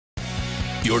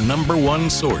your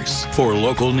 #1 source for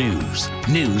local news.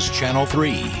 News Channel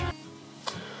 3.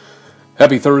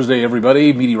 Happy Thursday,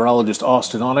 everybody. Meteorologist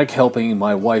Austen Onek helping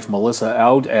my wife Melissa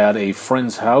out at a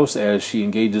friend's house as she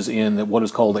engages in what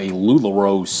is called a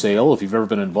LuLaRoe sale. If you've ever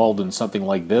been involved in something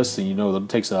like this, then you know that it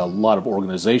takes a lot of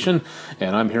organization,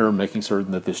 and I'm here making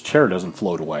certain that this chair doesn't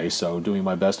float away, so doing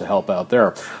my best to help out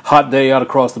there. Hot day out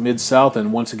across the Mid-South,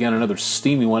 and once again another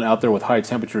steamy one out there with high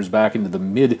temperatures back into the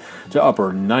mid to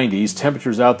upper 90s.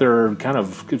 Temperatures out there are kind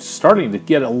of starting to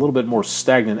get a little bit more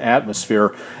stagnant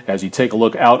atmosphere as you take a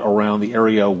look out around the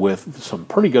area with some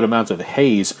pretty good amounts of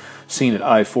haze seen at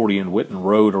I-40 and Whitten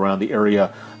Road around the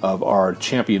area of our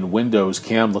Champion Windows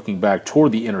cam, looking back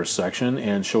toward the intersection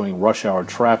and showing rush hour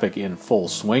traffic in full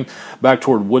swing. Back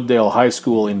toward Wooddale High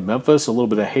School in Memphis, a little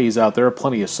bit of haze out there,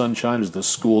 plenty of sunshine as the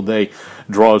school day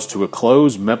draws to a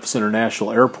close. Memphis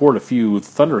International Airport, a few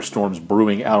thunderstorms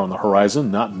brewing out on the horizon,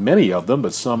 not many of them,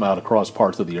 but some out across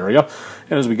parts of the area.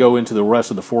 And as we go into the rest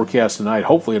of the forecast tonight,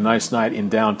 hopefully a nice night in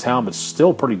downtown, but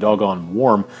still pretty doggone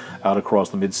warm out across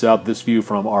the Mid-South. This view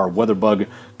from our WeatherBug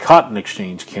Cotton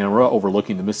Exchange camera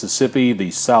overlooking the Mississippi,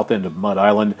 the south end of Mud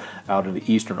Island, out into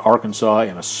eastern Arkansas,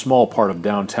 and a small part of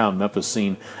downtown Memphis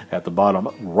seen at the bottom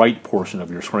right portion of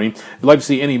your screen. If you'd like to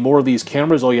see any more of these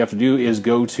cameras, all you have to do is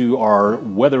go to our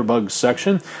WeatherBug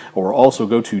section, or also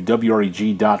go to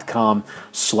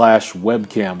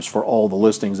WREG.com/webcams for all the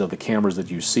listings of the cameras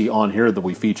that you see on here that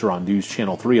we feature on News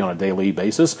Channel 3 on a daily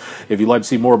basis. If you'd like to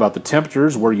see more about the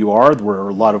temperatures where you are, there are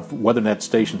a lot of WeatherNet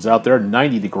stations out there.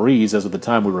 90 degrees as of the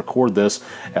time we record this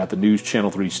at the News Channel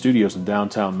 3 studios in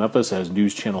downtown Memphis, as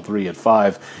News Channel 3 at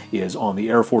 5 is on the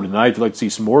air for tonight. If you'd like to see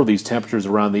some more of these temperatures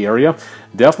around the area,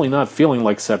 definitely not feeling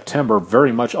like September,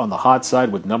 very much on the hot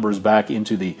side with numbers back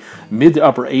into the mid to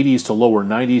upper 80s to lower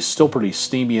 90s, still pretty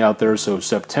steamy out there, so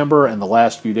September and the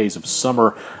last few days of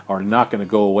summer are not going to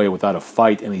go away without a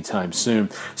fight anytime soon.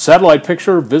 Satellite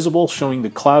picture visible showing the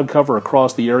cloud cover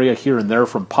across the area here and there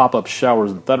from pop-up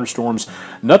showers and thunderstorms.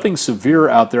 Nothing severe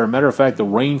out there. Matter of fact, the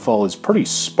rainfall is pretty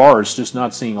sparse, just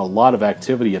not seeing a lot of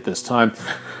activity at this time.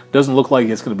 Doesn't look like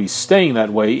it's going to be staying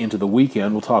that way into the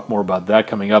weekend. We'll talk more about that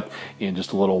coming up in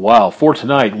just a little while. For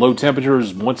tonight, low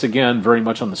temperatures once again very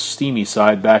much on the steamy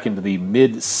side, back into the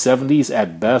mid-70s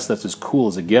at best. That's as cool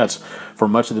as it gets for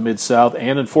much of the Mid-South.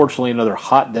 And unfortunately, another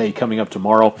hot day coming up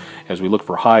tomorrow as we look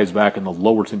for highs back in the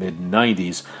lower to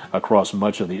mid-90s across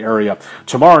much of the area.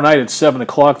 Tomorrow night at 7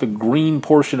 o'clock, the green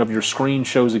portion of your screen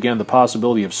shows again the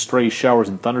possibility of stray showers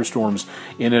and thunderstorms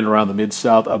in and around the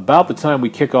Mid-South about the time we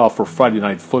kick off for Friday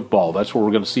night football. That's where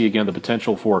we're going to see again the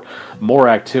potential for more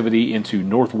activity into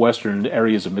northwestern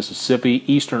areas of Mississippi,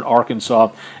 eastern Arkansas,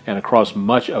 and across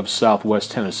much of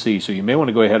southwest Tennessee. So you may want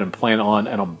to go ahead and plan on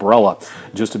an umbrella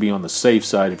just to be on the safe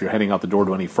side if you're heading out the door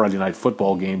to any Friday night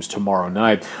football games tomorrow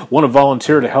night. Want to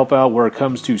volunteer to help out where it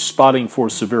comes to spotting for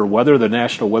severe weather? The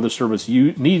National Weather Service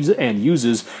needs and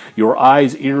uses your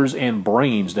eyes, ears, and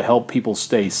brains to help people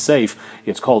stay safe.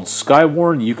 It's called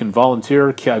Skywarn. You can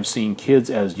volunteer. I've seen kids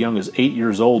as young as 8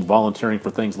 years old volunteering for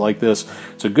things like this.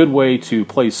 It's a good way to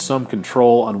place some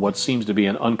control on what seems to be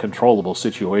an uncontrollable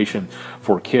situation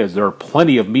for kids. There are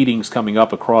plenty of meetings coming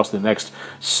up across the next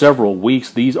several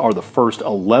weeks. These are the first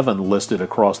 11 listed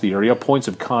across the area. Points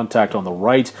of contact on the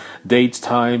right, dates,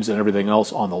 times, and everything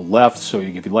else on the left. So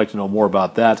if you'd like to know more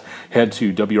about that, head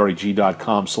to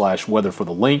WREG.com/weather for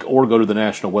the link, or go to the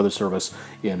National Weather Service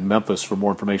in Memphis for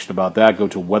more information about that. Go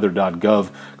to weather.gov,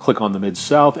 click on the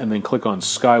Mid-South, and then click on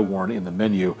Skywarn in the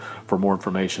menu for more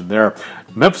information there.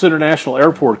 Memphis International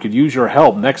Airport could use your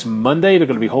help. Next Monday, they're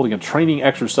going to be holding a training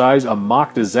exercise, a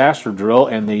mock disaster drill,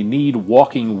 and they need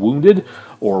walking wounded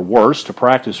or worse to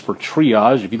practice for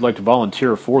triage. If you'd like to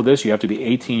volunteer for this, you have to be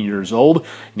 18 years old. You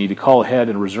need to call ahead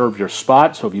and reserve your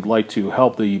spot. So if you'd like to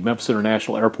help the Memphis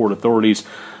International Airport authorities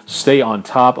stay on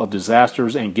top of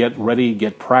disasters and get ready,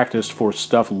 get practiced for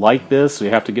stuff like this, so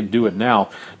you have to do it now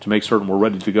to make certain we're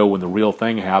ready to go when the real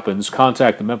thing happens.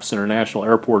 Contact the Memphis International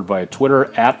Airport via Twitter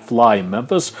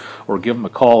 @FlyMemphis, or give them a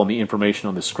call on the information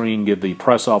on the screen. Give the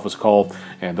press office a call,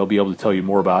 and they'll be able to tell you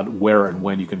more about where and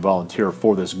when you can volunteer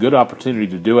for this. Good opportunity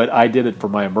to do it. I did it for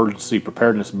my Emergency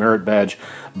Preparedness Merit Badge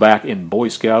back in Boy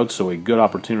Scouts, so a good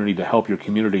opportunity to help your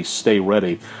community stay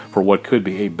ready for what could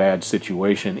be a bad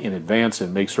situation in advance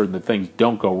and make certain that things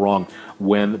don't go wrong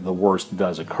when the worst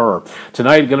does occur.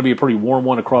 Tonight, going to be a pretty warm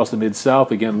one across the Mid-South.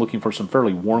 Again, looking for some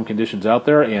fairly warm conditions out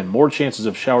there and more chances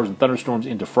of showers and thunderstorms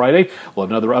into Friday. We'll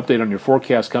have another update on your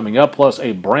forecast coming up, plus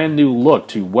a brand new look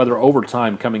to weather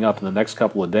overtime coming up in the next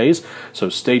couple of days. So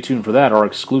stay tuned for that. Our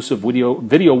exclusive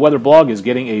video weather blog is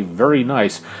getting a very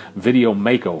nice video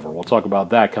makeover. We'll talk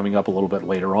about that coming up a little bit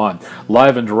later on.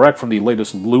 Live and direct from the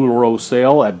latest Lularoe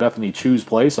sale at Bethany Chu's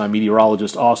place, I'm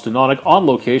meteorologist Austen Onek on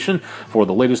location for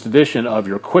the latest edition of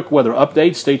your quick weather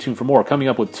update. Stay tuned for more coming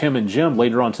up with Tim and Jim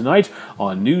later on tonight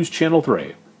on News Channel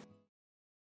 3.